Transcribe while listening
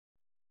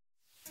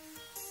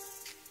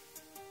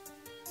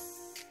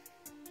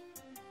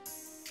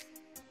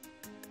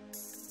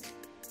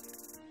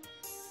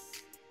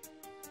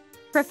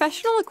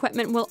Professional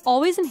equipment will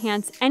always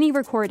enhance any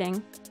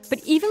recording, but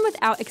even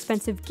without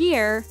expensive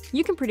gear,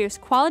 you can produce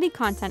quality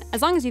content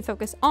as long as you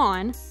focus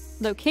on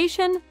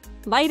location,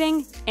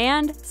 lighting,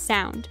 and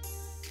sound.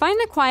 Find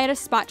the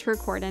quietest spot to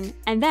record in,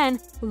 and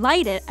then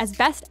light it as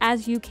best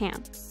as you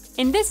can.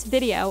 In this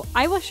video,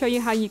 I will show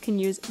you how you can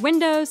use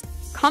windows,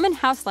 common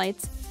house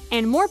lights,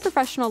 and more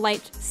professional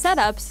light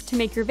setups to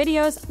make your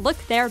videos look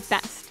their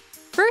best.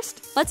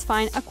 First, let's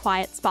find a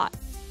quiet spot.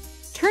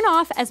 Turn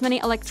off as many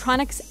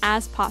electronics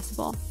as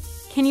possible.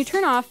 Can you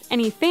turn off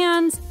any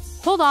fans?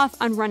 Hold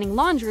off on running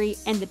laundry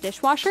and the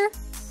dishwasher?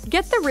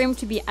 Get the room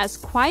to be as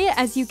quiet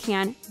as you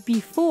can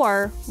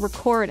before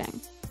recording.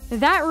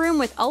 That room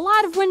with a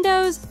lot of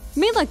windows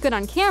may look good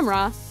on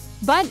camera,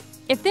 but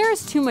if there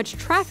is too much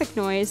traffic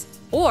noise,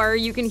 or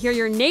you can hear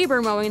your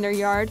neighbor mowing their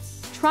yard,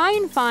 try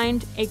and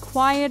find a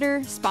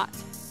quieter spot.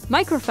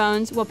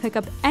 Microphones will pick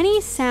up any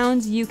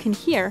sounds you can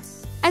hear,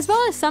 as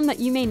well as some that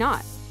you may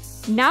not.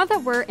 Now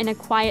that we're in a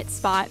quiet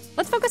spot,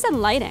 let's focus on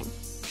lighting.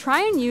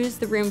 Try and use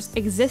the room's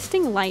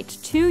existing light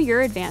to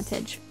your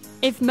advantage.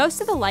 If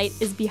most of the light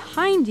is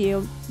behind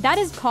you, that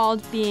is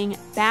called being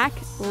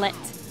backlit.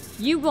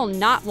 You will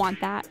not want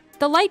that.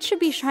 The light should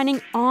be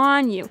shining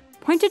on you,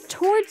 pointed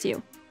towards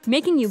you,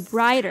 making you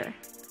brighter.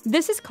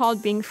 This is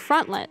called being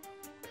frontlit.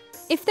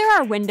 If there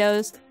are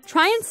windows,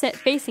 try and sit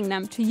facing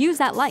them to use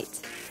that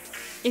light.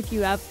 If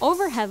you have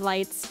overhead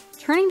lights,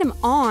 turning them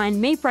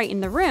on may brighten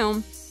the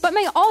room, but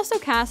may also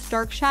cast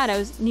dark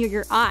shadows near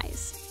your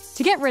eyes.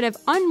 To get rid of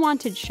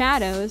unwanted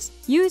shadows,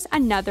 use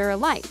another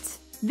light.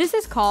 This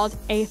is called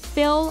a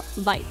fill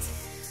light.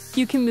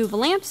 You can move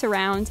lamps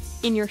around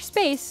in your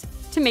space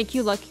to make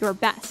you look your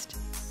best.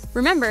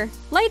 Remember,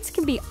 lights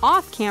can be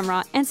off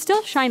camera and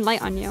still shine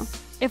light on you.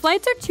 If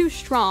lights are too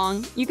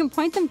strong, you can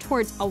point them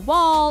towards a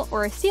wall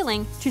or a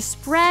ceiling to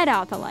spread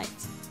out the light.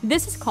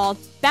 This is called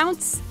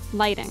bounce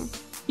lighting.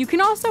 You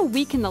can also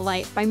weaken the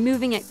light by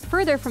moving it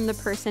further from the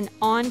person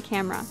on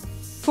camera.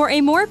 For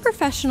a more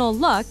professional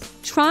look,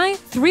 try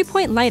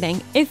three-point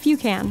lighting if you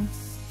can.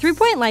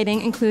 Three-point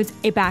lighting includes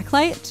a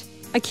backlight,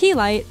 a key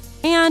light,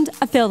 and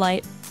a fill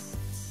light.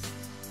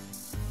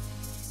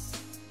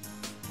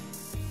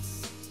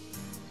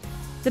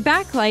 The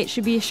backlight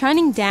should be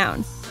shining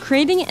down,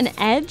 creating an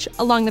edge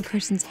along the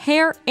person's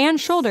hair and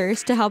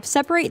shoulders to help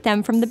separate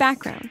them from the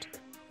background.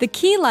 The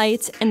key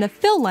light and the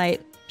fill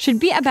light should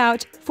be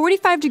about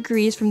 45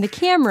 degrees from the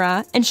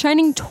camera and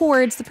shining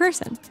towards the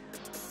person.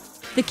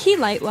 The key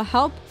light will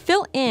help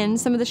fill in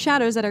some of the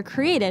shadows that are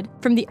created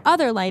from the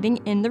other lighting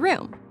in the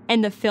room,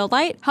 and the fill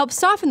light helps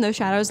soften those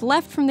shadows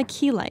left from the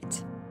key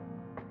light.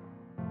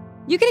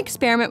 You can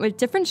experiment with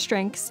different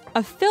strengths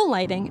of fill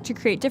lighting to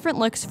create different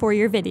looks for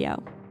your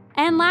video.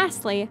 And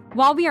lastly,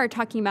 while we are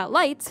talking about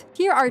lights,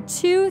 here are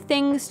two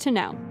things to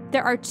know.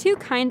 There are two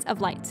kinds of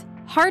light: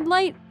 hard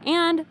light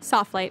and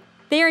soft light.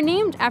 They are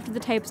named after the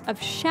types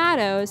of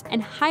shadows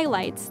and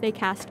highlights they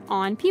cast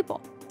on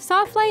people.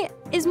 Soft light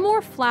is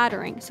more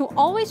flattering, so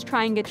always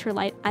try and get your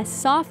light as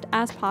soft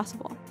as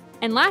possible.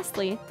 And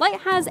lastly, light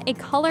has a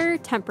color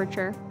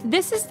temperature.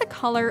 This is the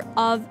color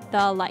of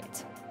the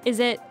light. Is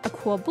it a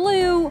cool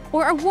blue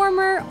or a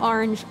warmer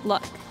orange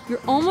look? You're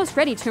almost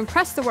ready to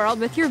impress the world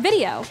with your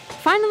video.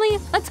 Finally,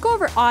 let's go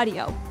over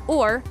audio,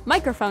 or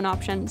microphone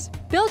options.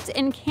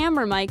 Built-in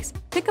camera mics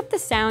pick up the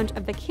sound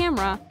of the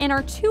camera and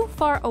are too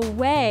far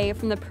away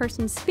from the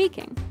person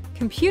speaking.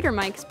 Computer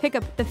mics pick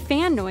up the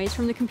fan noise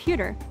from the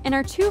computer and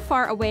are too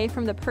far away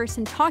from the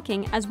person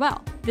talking as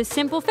well. The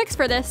simple fix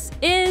for this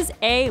is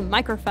a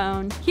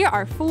microphone. Here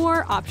are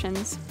 4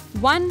 options.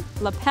 1.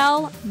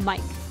 Lapel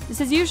mic. This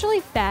is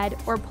usually fed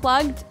or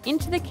plugged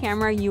into the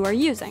camera you are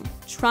using.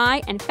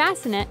 Try and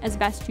fasten it as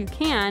best you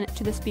can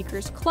to the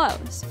speaker's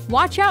clothes.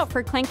 Watch out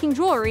for clanking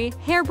jewelry,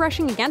 hair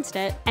brushing against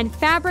it, and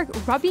fabric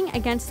rubbing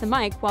against the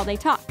mic while they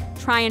talk.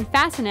 Try and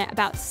fasten it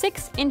about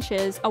 6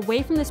 inches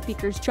away from the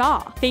speaker's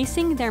jaw,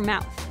 facing their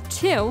mouth.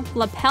 2.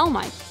 Lapel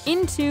mic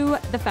into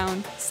the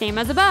phone. Same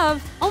as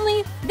above,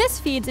 only this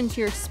feeds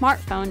into your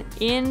smartphone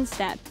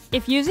instead.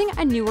 If using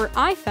a newer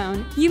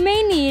iPhone, you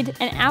may need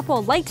an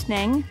Apple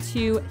Lightning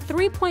to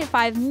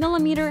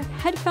 3.5mm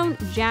headphone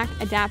jack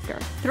adapter.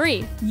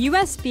 3.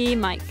 USB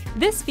mic.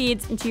 This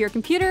feeds into your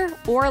computer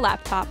or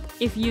laptop.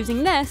 If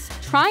using this,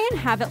 try and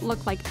have it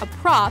look like a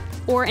prop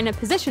or in a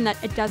position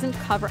that it doesn't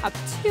cover up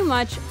too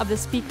much of the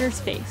speaker's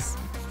face.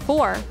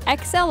 4.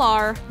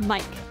 XLR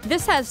mic.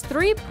 This has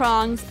 3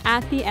 prongs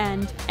at the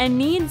end and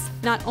needs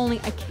not only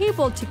a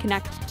cable to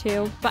connect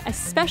to, but a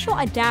special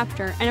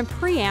adapter and a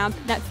preamp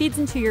that feeds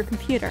into your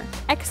computer.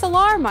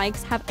 XLR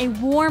mics have a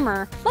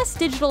warmer, less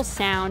digital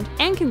sound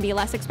and can be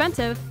less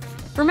expensive.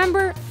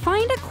 Remember,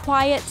 find a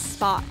quiet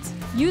spot.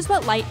 Use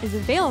what light is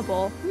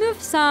available, move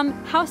some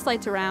house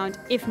lights around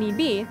if need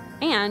be,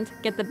 and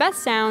get the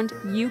best sound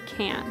you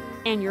can.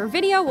 and your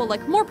video will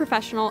look more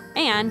professional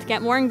and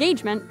get more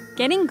engagement.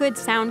 Getting good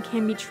sound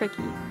can be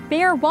tricky.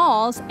 Bare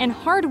walls and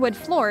hardwood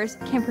floors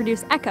can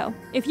produce echo.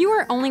 If you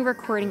are only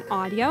recording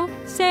audio,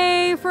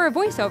 say for a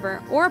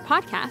voiceover or a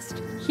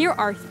podcast, here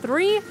are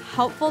 3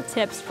 helpful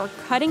tips for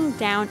cutting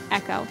down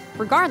echo,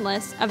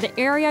 regardless of the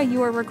area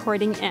you are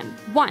recording in.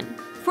 1.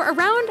 For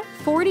around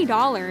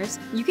 $40,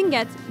 you can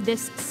get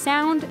this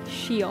sound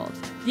shield.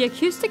 The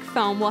acoustic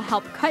foam will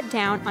help cut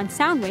down on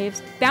sound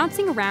waves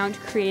bouncing around,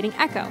 creating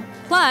echo.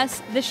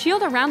 Plus, the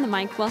shield around the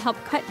mic will help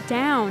cut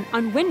down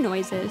on wind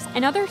noises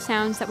and other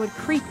sounds that would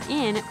creep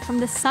in from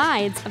the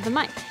sides of the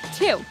mic.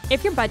 2.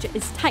 If your budget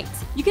is tight,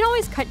 you can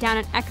always cut down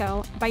on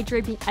echo by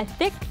draping a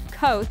thick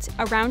coat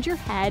around your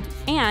head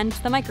and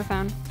the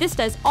microphone. This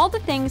does all the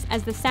things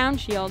as the sound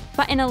shield,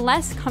 but in a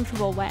less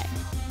comfortable way.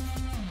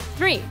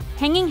 3.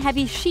 Hanging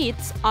heavy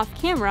sheets off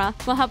camera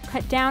will help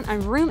cut down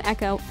on room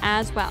echo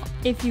as well,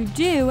 if you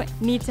do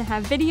need to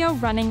have video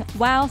running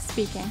while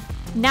speaking.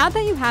 Now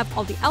that you have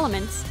all the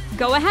elements,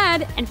 go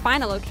ahead and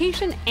find a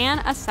location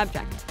and a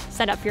subject.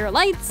 Set up your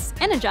lights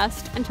and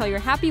adjust until you're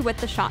happy with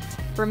the shot.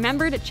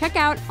 Remember to check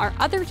out our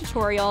other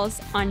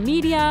tutorials on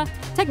media,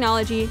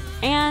 technology,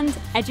 and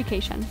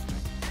education.